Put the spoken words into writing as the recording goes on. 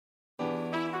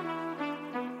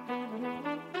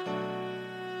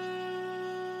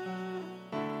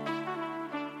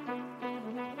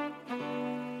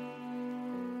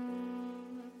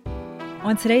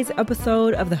On today's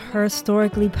episode of the Her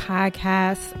Historically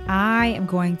podcast, I am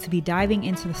going to be diving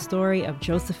into the story of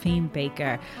Josephine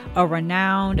Baker, a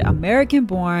renowned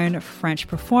American-born French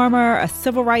performer, a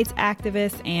civil rights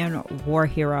activist, and war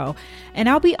hero. And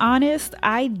I'll be honest,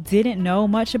 I didn't know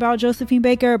much about Josephine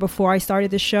Baker before I started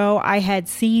the show. I had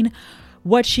seen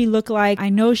what she looked like. I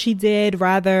know she did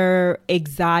rather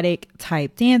exotic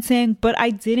type dancing, but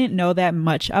I didn't know that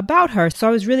much about her. So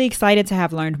I was really excited to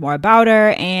have learned more about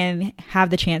her and have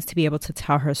the chance to be able to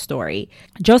tell her story.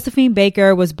 Josephine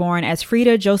Baker was born as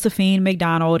Frida Josephine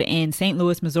McDonald in St.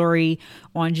 Louis, Missouri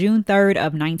on June 3rd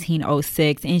of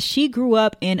 1906, and she grew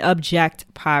up in abject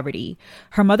poverty.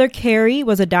 Her mother, Carrie,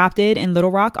 was adopted in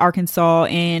Little Rock, Arkansas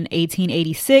in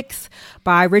 1886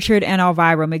 by Richard and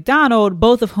Elvira McDonald,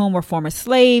 both of whom were former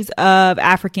slaves of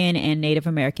African and Native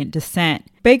American descent.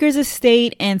 Baker's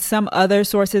estate and some other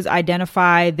sources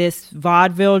identify this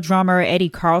vaudeville drummer, Eddie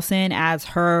Carlson, as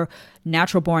her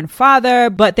natural-born father,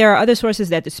 but there are other sources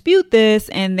that dispute this,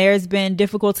 and there's been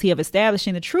difficulty of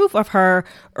establishing the truth of her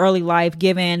early life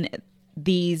given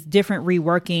these different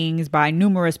reworkings by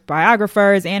numerous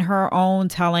biographers and her own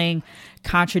telling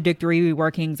contradictory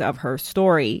reworkings of her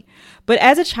story. But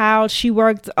as a child, she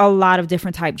worked a lot of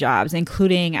different type jobs,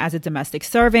 including as a domestic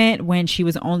servant when she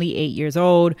was only 8 years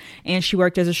old, and she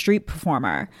worked as a street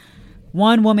performer.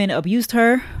 One woman abused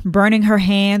her, burning her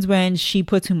hands when she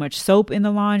put too much soap in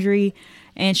the laundry,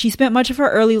 and she spent much of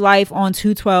her early life on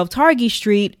 212 Targhee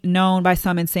Street, known by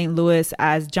some in St. Louis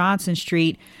as Johnson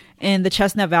Street, in the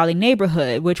Chestnut Valley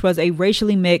neighborhood, which was a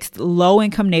racially mixed,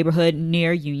 low-income neighborhood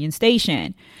near Union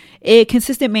Station. It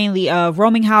consisted mainly of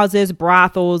rooming houses,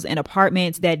 brothels, and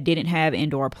apartments that didn't have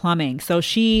indoor plumbing. So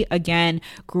she, again,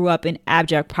 grew up in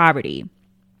abject poverty.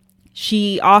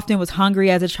 She often was hungry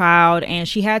as a child, and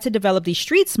she had to develop these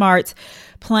street smarts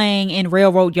playing in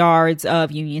railroad yards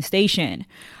of Union Station.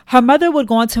 Her mother would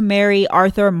go on to marry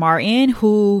Arthur Martin,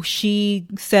 who she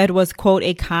said was, quote,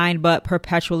 a kind but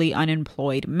perpetually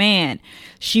unemployed man.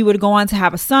 She would go on to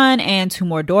have a son and 2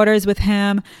 more daughters with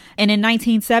him. And in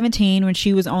 1917, when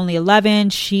she was only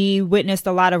 11, she witnessed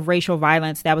a lot of racial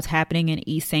violence that was happening in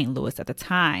East St. Louis at the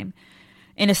time.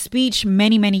 In a speech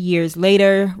many, many years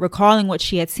later, recalling what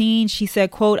she had seen, she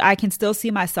said, quote, I can still see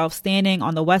myself standing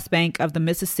on the west bank of the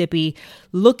Mississippi,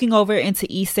 looking over into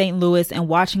East St. Louis and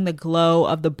watching the glow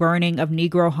of the burning of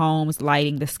Negro homes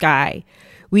lighting the sky.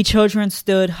 We children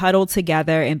stood huddled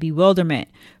together in bewilderment,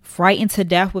 frightened to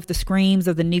death with the screams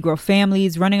of the Negro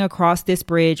families running across this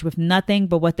bridge with nothing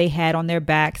but what they had on their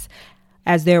backs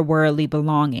as their worldly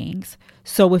belongings.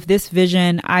 So with this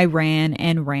vision, I ran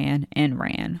and ran and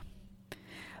ran.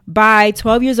 By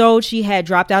 12 years old, she had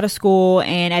dropped out of school,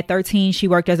 and at 13, she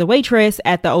worked as a waitress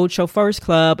at the Old Chauffeurs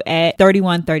Club at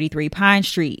 3133 Pine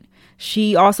Street.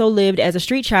 She also lived as a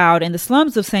street child in the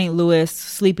slums of St. Louis,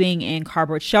 sleeping in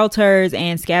cardboard shelters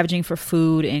and scavenging for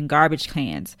food in garbage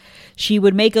cans. She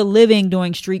would make a living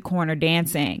doing street corner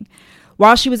dancing.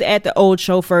 While she was at the Old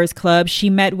Chauffeurs Club, she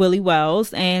met Willie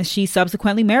Wells, and she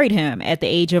subsequently married him at the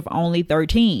age of only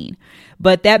 13.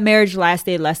 But that marriage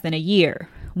lasted less than a year.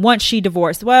 Once she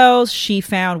divorced Wells, she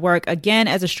found work again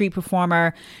as a street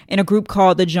performer in a group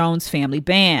called the Jones Family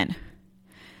Band.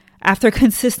 After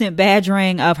consistent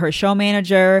badgering of her show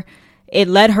manager, it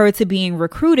led her to being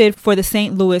recruited for the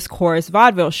St. Louis Chorus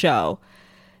Vaudeville show.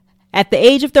 At the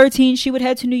age of 13, she would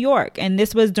head to New York, and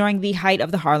this was during the height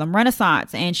of the Harlem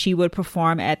Renaissance, and she would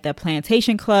perform at the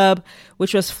Plantation Club,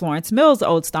 which was Florence Mill's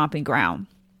old stomping ground.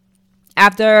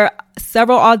 After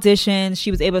several auditions,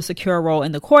 she was able to secure a role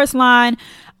in the chorus line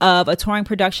of a touring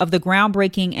production of the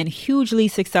groundbreaking and hugely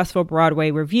successful Broadway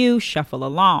revue, Shuffle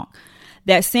Along.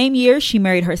 That same year, she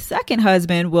married her second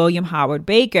husband, William Howard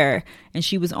Baker, and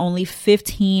she was only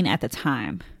 15 at the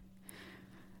time.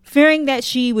 Fearing that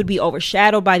she would be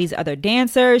overshadowed by these other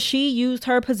dancers, she used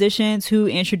her position to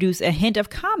introduce a hint of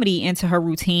comedy into her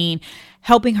routine,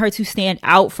 helping her to stand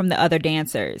out from the other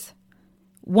dancers.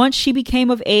 Once she became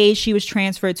of age, she was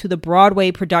transferred to the Broadway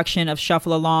production of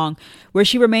Shuffle Along, where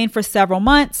she remained for several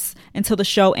months until the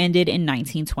show ended in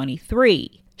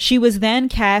 1923. She was then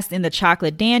cast in the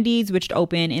Chocolate Dandies, which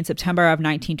opened in September of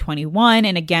 1921,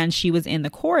 and again, she was in the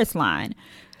chorus line.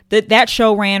 That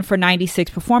show ran for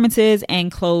 96 performances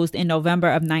and closed in November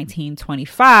of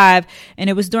 1925, and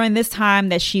it was during this time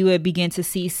that she would begin to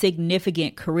see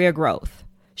significant career growth.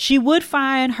 She would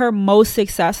find her most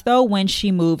success, though, when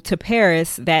she moved to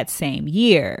Paris that same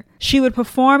year. She would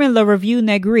perform in La Revue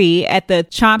Negre at the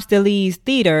Champs-Élysées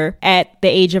Theater at the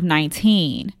age of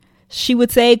 19. She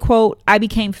would say, quote, I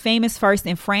became famous first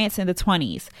in France in the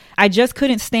 1920s. I just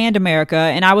couldn't stand America,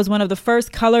 and I was one of the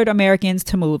first colored Americans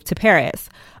to move to Paris.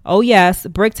 Oh yes,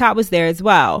 Bricktop was there as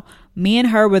well. Me and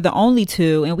her were the only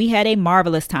two, and we had a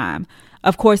marvelous time.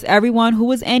 Of course, everyone who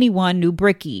was anyone knew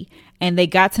Bricky, and they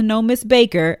got to know Miss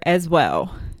Baker as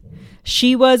well.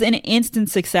 She was an instant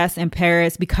success in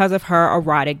Paris because of her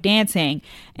erotic dancing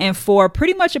and for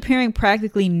pretty much appearing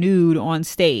practically nude on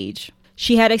stage.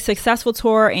 She had a successful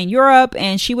tour in Europe,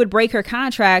 and she would break her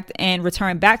contract and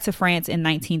return back to France in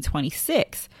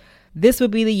 1926. This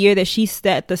would be the year that she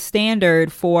set the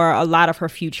standard for a lot of her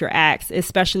future acts,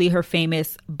 especially her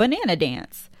famous banana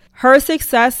dance. Her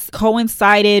success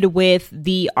coincided with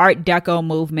the Art Deco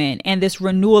movement and this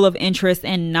renewal of interest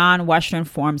in non-Western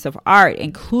forms of art,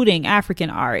 including African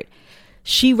art.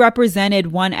 She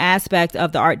represented one aspect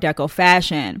of the Art Deco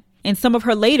fashion. In some of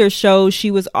her later shows,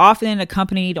 she was often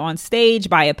accompanied on stage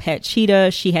by a pet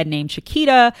cheetah she had named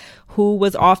Chiquita, who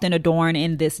was often adorned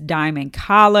in this diamond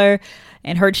collar.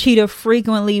 And her cheetah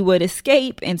frequently would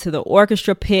escape into the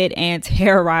orchestra pit and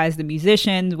terrorize the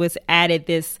musicians, which added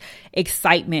this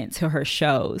excitement to her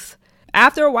shows.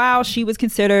 After a while, she was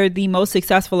considered the most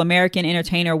successful American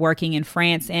entertainer working in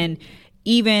France, and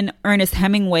even Ernest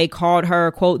Hemingway called her,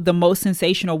 quote, the most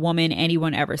sensational woman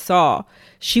anyone ever saw.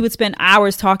 She would spend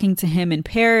hours talking to him in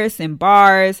Paris, in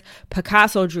bars.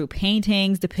 Picasso drew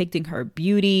paintings depicting her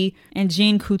beauty, and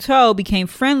Jean Coutu became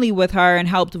friendly with her and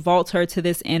helped vault her to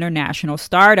this international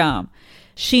stardom.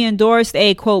 She endorsed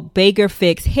a, quote, Baker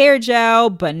Fix hair gel,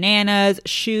 bananas,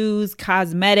 shoes,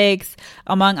 cosmetics,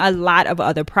 among a lot of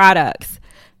other products.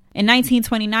 In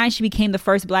 1929, she became the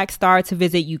first Black star to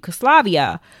visit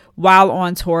Yugoslavia while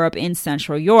on tour up in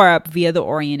Central Europe via the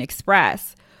Orient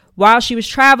Express. While she was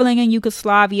traveling in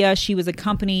Yugoslavia, she was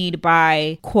accompanied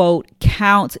by, quote,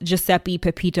 Count Giuseppe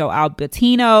Pepito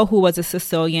Albertino, who was a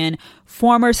Sicilian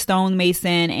former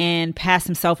stonemason and passed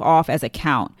himself off as a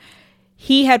count.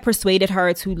 He had persuaded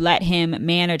her to let him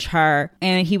manage her,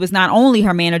 and he was not only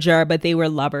her manager, but they were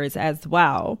lovers as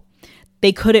well.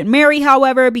 They couldn't marry,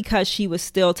 however, because she was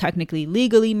still technically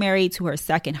legally married to her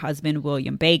second husband,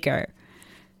 William Baker.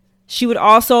 She would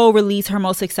also release her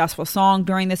most successful song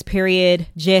during this period,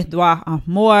 Je dois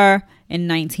amour, in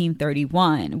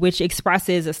 1931, which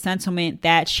expresses a sentiment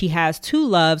that she has two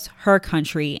loves, her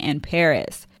country and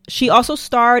Paris. She also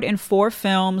starred in 4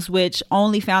 films which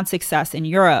only found success in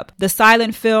Europe: the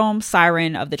silent film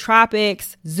Siren of the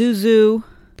Tropics, Zuzu,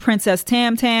 Princess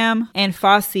Tam Tam, and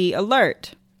Fosse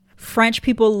Alert. French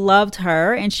people loved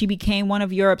her, and she became one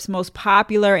of Europe's most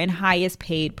popular and highest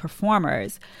paid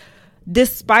performers.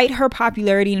 Despite her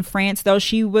popularity in France, though,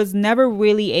 she was never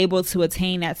really able to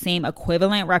attain that same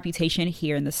equivalent reputation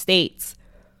here in the States.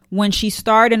 When she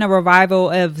starred in a revival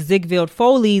of Ziegfeld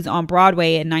Follies on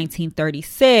Broadway in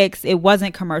 1936, it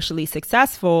wasn't commercially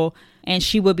successful, and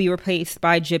she would be replaced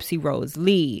by Gypsy Rose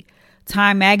Lee.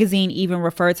 Time magazine even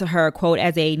referred to her, quote,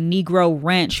 as a Negro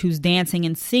wrench whose dancing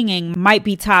and singing might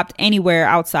be topped anywhere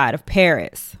outside of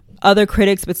Paris. Other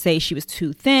critics would say she was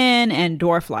too thin and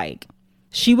dwarf-like.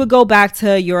 She would go back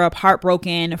to Europe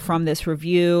heartbroken from this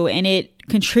review, and it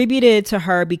contributed to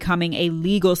her becoming a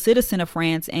legal citizen of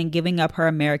France and giving up her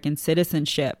American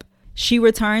citizenship. She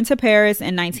returned to Paris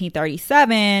in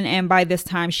 1937, and by this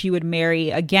time she would marry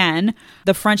again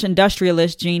the French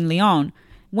industrialist Jean Lion.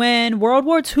 When World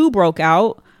War II broke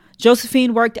out,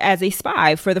 Josephine worked as a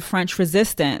spy for the French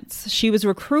resistance. She was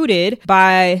recruited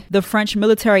by the French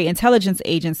military intelligence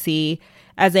agency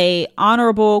as an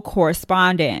honorable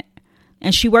correspondent,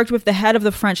 and she worked with the head of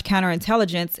the French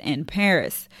counterintelligence in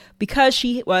Paris. Because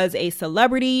she was a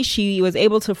celebrity, she was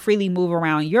able to freely move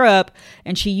around Europe,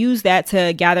 and she used that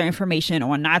to gather information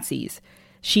on Nazis.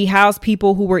 She housed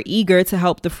people who were eager to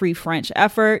help the Free French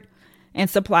effort and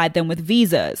supplied them with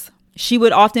visas. She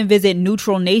would often visit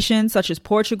neutral nations such as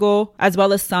Portugal, as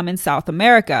well as some in South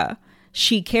America.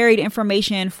 She carried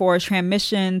information for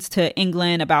transmissions to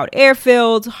England about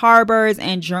airfields, harbors,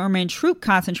 and German troop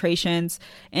concentrations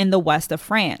in the west of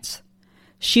France.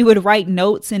 She would write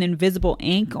notes in invisible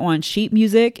ink on sheet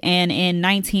music, and in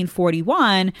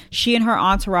 1941, she and her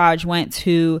entourage went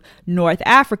to North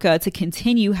Africa to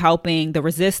continue helping the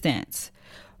resistance.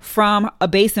 From a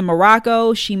base in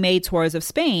Morocco, she made tours of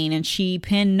Spain, and she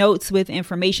penned notes with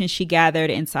information she gathered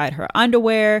inside her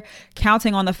underwear,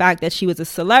 counting on the fact that she was a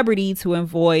celebrity to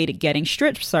avoid getting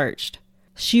strip searched.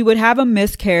 She would have a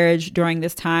miscarriage during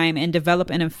this time and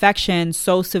develop an infection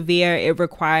so severe it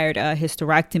required a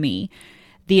hysterectomy.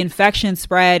 The infection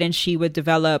spread and she would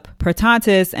develop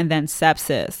peritonitis and then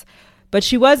sepsis. But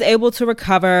she was able to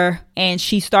recover, and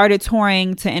she started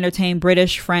touring to entertain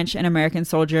British, French, and American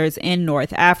soldiers in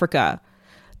North Africa.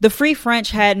 The Free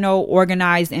French had no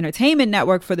organized entertainment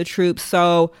network for the troops,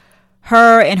 so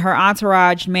her and her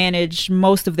entourage managed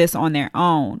most of this on their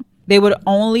own. They would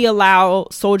only allow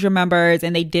soldier members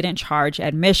and they didn't charge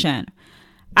admission.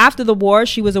 After the war,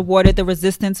 she was awarded the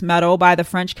Resistance Medal by the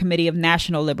French Committee of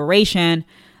National Liberation,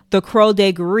 the Croix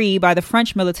de Guerre by the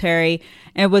French military,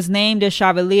 and was named a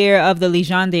Chevalier of the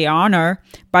Légion d'Honneur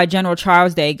by General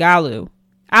Charles de Gaulle.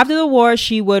 After the war,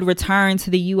 she would return to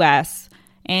the U.S.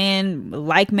 and,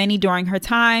 like many during her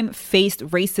time, faced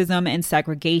racism and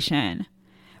segregation.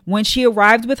 When she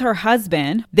arrived with her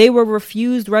husband, they were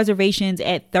refused reservations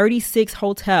at 36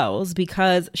 hotels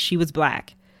because she was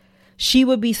Black. She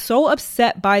would be so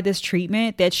upset by this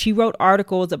treatment that she wrote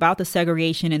articles about the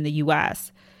segregation in the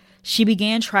U.S. She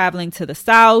began traveling to the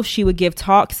South. She would give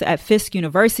talks at Fisk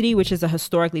University, which is a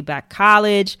historically Black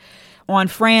college, on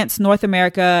France, North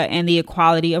America, and the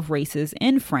equality of races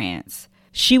in France.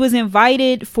 She was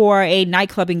invited for a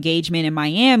nightclub engagement in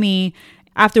Miami.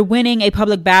 After winning a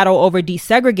public battle over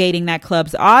desegregating that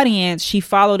club's audience, she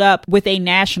followed up with a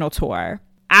national tour.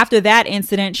 After that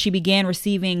incident, she began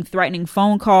receiving threatening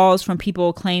phone calls from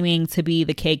people claiming to be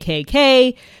the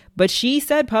KKK, but she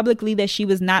said publicly that she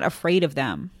was not afraid of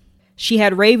them. She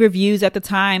had rave reviews at the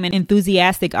time and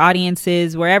enthusiastic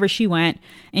audiences wherever she went,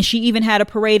 and she even had a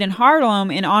parade in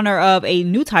Harlem in honor of a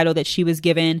new title that she was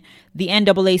given, the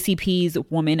NAACP's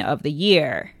Woman of the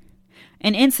Year.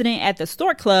 An incident at the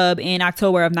Stork Club in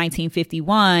October of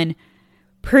 1951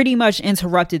 pretty much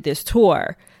interrupted this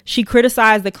tour. She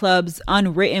criticized the club's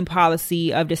unwritten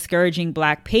policy of discouraging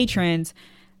Black patrons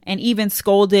and even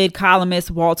scolded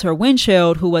columnist Walter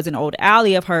Winchell, who was an old ally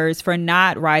of hers, for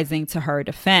not rising to her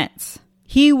defense.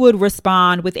 He would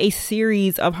respond with a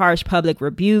series of harsh public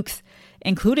rebukes,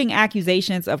 including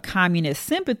accusations of communist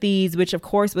sympathies, which of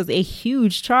course was a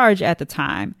huge charge at the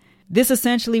time. This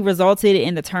essentially resulted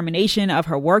in the termination of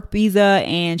her work visa,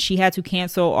 and she had to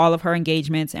cancel all of her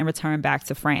engagements and return back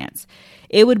to France.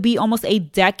 It would be almost a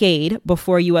decade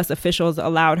before U.S. officials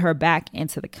allowed her back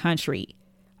into the country.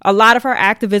 A lot of her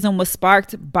activism was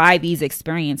sparked by these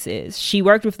experiences. She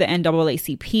worked with the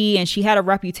NAACP, and she had a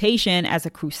reputation as a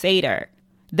crusader.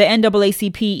 The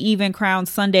NAACP even crowned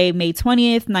Sunday, May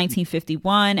 20th,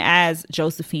 1951 as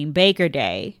Josephine Baker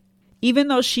Day. Even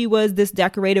though she was this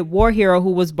decorated war hero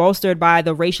who was bolstered by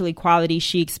the racial equality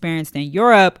she experienced in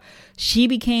Europe, she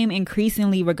became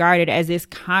increasingly regarded as this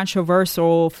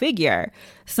controversial figure.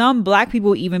 Some Black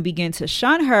people even began to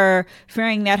shun her,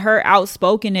 fearing that her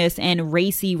outspokenness and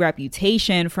racy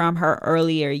reputation from her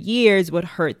earlier years would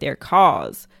hurt their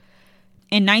cause.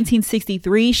 In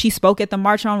 1963, she spoke at the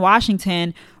March on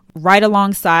Washington right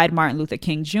alongside Martin Luther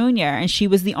King Jr., and she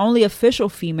was the only official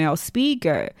female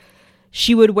speaker.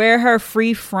 She would wear her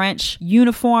Free French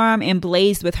uniform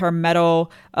emblazed with her Medal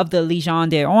of the Légion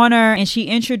d'Honneur, and she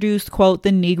introduced, quote, the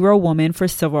Negro woman for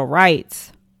civil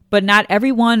rights. But not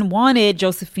everyone wanted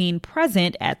Josephine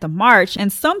present at the march,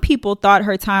 and some people thought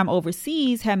her time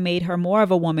overseas had made her more of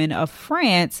a woman of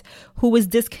France who was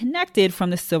disconnected from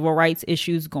the civil rights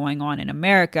issues going on in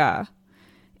America.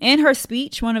 In her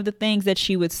speech, one of the things that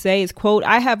she would say is, quote,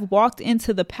 I have walked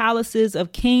into the palaces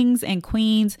of kings and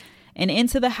queens and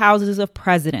into the houses of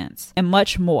presidents and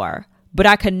much more. But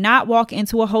I could not walk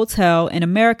into a hotel in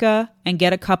America and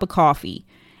get a cup of coffee.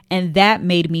 And that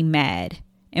made me mad.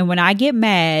 And when I get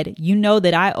mad, you know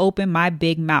that I open my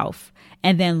big mouth.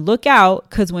 And then look out,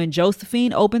 because when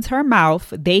Josephine opens her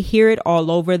mouth, they hear it all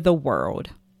over the world.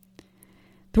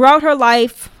 Throughout her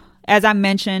life, as I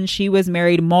mentioned, she was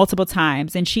married multiple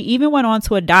times, and she even went on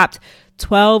to adopt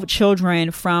 12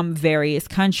 children from various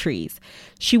countries.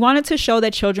 She wanted to show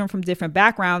that children from different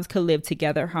backgrounds could live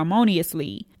together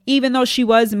harmoniously. Even though she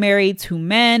was married to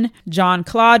men, John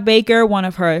Claude Baker, one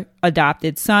of her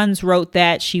adopted sons, wrote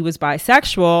that she was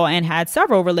bisexual and had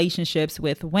several relationships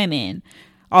with women,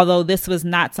 although this was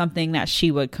not something that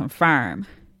she would confirm.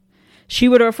 She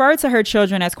would refer to her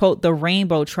children as, quote, the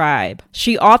Rainbow Tribe.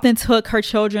 She often took her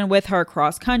children with her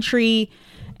cross country,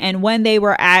 and when they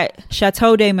were at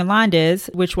Château des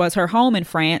Milandes, which was her home in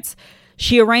France,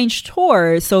 she arranged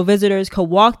tours so visitors could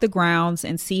walk the grounds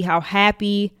and see how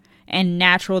happy and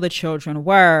natural the children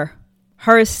were.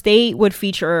 Her estate would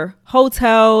feature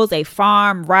hotels, a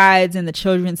farm, rides, and the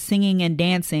children singing and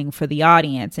dancing for the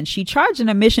audience. And she charged an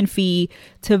admission fee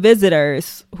to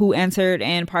visitors who entered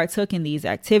and partook in these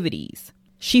activities.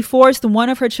 She forced one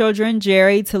of her children,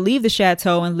 Jerry, to leave the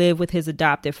chateau and live with his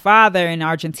adoptive father in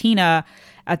Argentina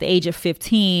at the age of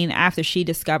 15 after she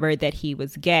discovered that he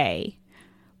was gay.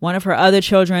 One of her other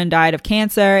children died of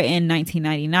cancer in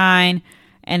 1999,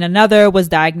 and another was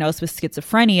diagnosed with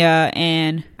schizophrenia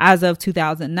and, as of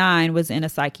 2009, was in a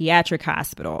psychiatric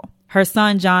hospital. Her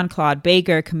son, John Claude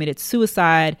Baker, committed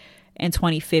suicide in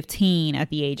 2015 at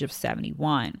the age of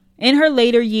 71. In her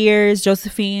later years,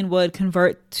 Josephine would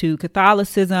convert to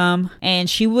Catholicism, and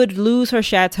she would lose her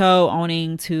chateau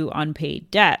owing to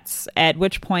unpaid debts, at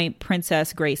which point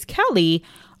Princess Grace Kelly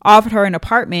offered her an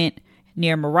apartment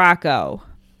near Morocco.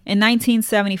 In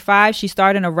 1975, she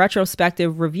starred in a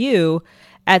retrospective review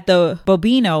at the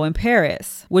Bobino in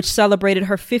Paris, which celebrated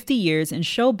her 50 years in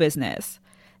show business.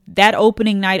 That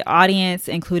opening night audience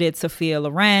included Sophia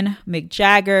Loren, Mick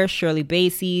Jagger, Shirley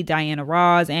Bassey, Diana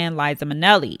Ross, and Liza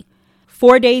Minnelli.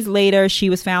 4 days later,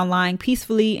 she was found lying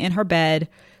peacefully in her bed,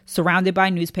 surrounded by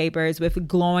newspapers with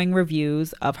glowing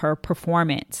reviews of her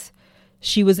performance.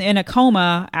 She was in a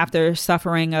coma after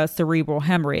suffering a cerebral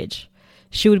hemorrhage.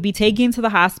 She would be taken to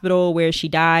the hospital where she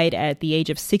died at the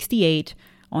age of 68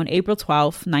 on April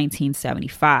 12,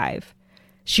 1975.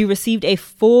 She received a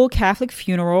full Catholic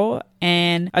funeral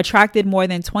and attracted more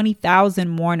than 20,000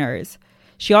 mourners.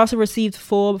 She also received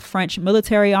full French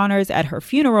military honors at her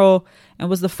funeral and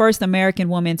was the first American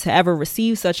woman to ever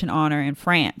receive such an honor in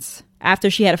France.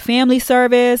 After she had a family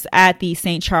service at the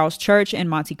St. Charles Church in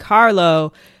Monte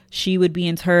Carlo, she would be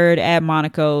interred at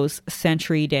Monaco's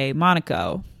Centre de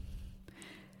Monaco.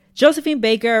 Josephine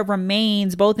Baker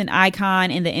remains both an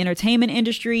icon in the entertainment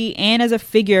industry and as a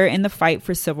figure in the fight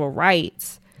for civil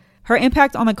rights. Her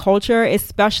impact on the culture,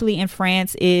 especially in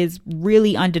France, is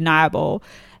really undeniable.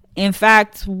 In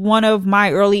fact, one of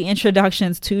my early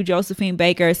introductions to Josephine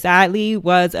Baker, sadly,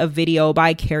 was a video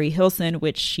by Carrie Hilson,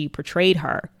 which she portrayed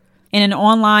her. In an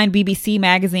online BBC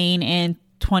magazine in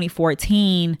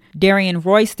 2014, Darian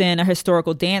Royston, a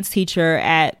historical dance teacher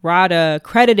at RADA,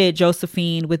 credited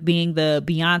Josephine with being the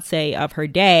Beyonce of her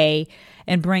day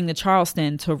and bring the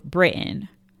Charleston to Britain.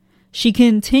 She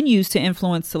continues to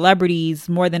influence celebrities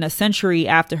more than a century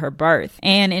after her birth.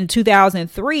 And in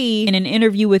 2003, in an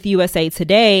interview with USA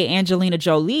Today, Angelina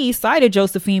Jolie cited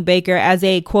Josephine Baker as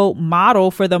a, quote, model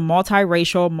for the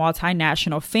multiracial,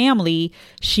 multinational family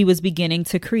she was beginning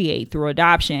to create through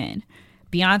adoption.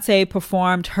 Beyonce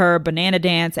performed her Banana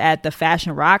Dance at the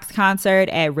Fashion Rocks concert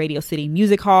at Radio City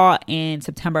Music Hall in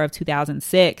September of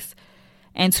 2006.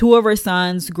 And two of her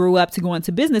sons grew up to go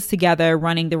into business together,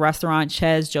 running the restaurant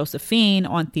Chez Josephine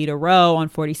on Theater Row on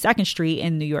 42nd Street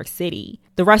in New York City.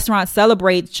 The restaurant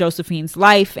celebrates Josephine's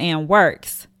life and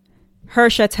works. Her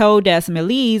Chateau des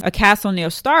Méliès, a castle near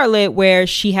Starlet where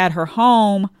she had her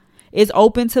home, is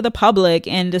open to the public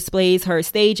and displays her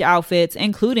stage outfits,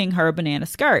 including her banana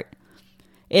skirt.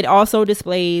 It also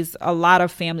displays a lot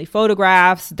of family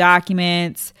photographs,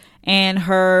 documents, and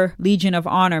her Legion of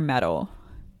Honor medal.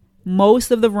 Most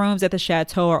of the rooms at the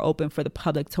chateau are open for the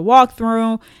public to walk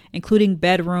through, including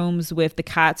bedrooms with the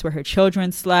cots where her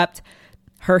children slept,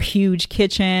 her huge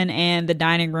kitchen, and the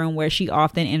dining room where she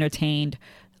often entertained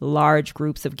large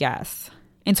groups of guests.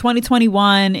 In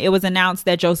 2021, it was announced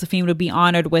that Josephine would be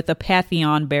honored with a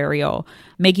Pantheon burial,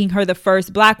 making her the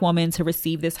first Black woman to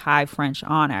receive this high French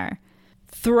honor.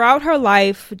 Throughout her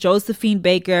life, Josephine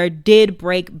Baker did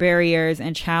break barriers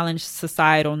and challenge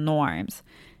societal norms.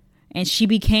 And she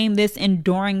became this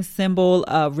enduring symbol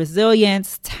of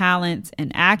resilience, talent,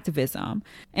 and activism.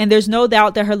 And there's no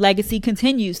doubt that her legacy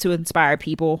continues to inspire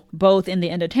people, both in the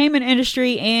entertainment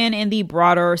industry and in the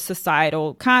broader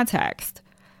societal context.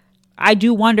 I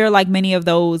do wonder, like many of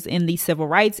those in the civil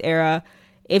rights era,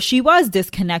 if she was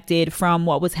disconnected from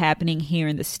what was happening here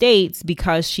in the States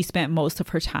because she spent most of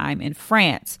her time in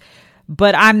France.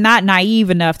 But I'm not naive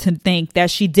enough to think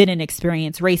that she didn't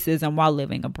experience racism while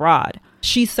living abroad.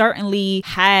 She certainly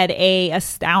had an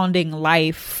astounding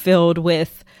life filled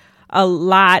with a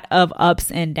lot of ups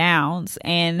and downs.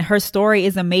 And her story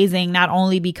is amazing, not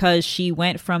only because she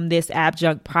went from this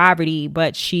abject poverty,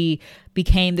 but she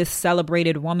became this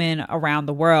celebrated woman around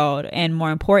the world. And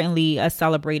more importantly, a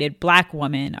celebrated Black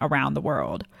woman around the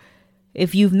world.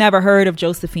 If you've never heard of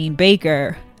Josephine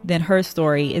Baker, then her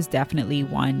story is definitely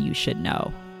one you should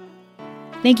know.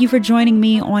 Thank you for joining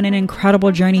me on an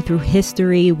incredible journey through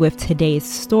history with today's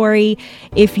story.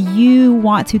 If you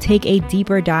want to take a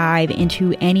deeper dive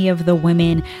into any of the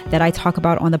women that I talk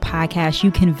about on the podcast, you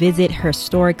can visit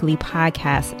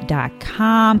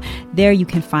historicallypodcast.com. There you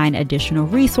can find additional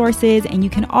resources, and you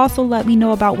can also let me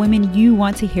know about women you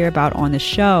want to hear about on the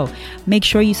show. Make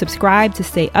sure you subscribe to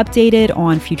stay updated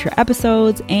on future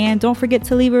episodes, and don't forget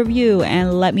to leave a review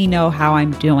and let me know how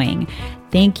I'm doing.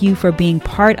 Thank you for being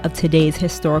part of today's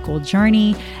historical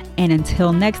journey. And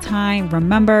until next time,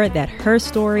 remember that her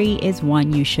story is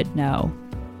one you should know.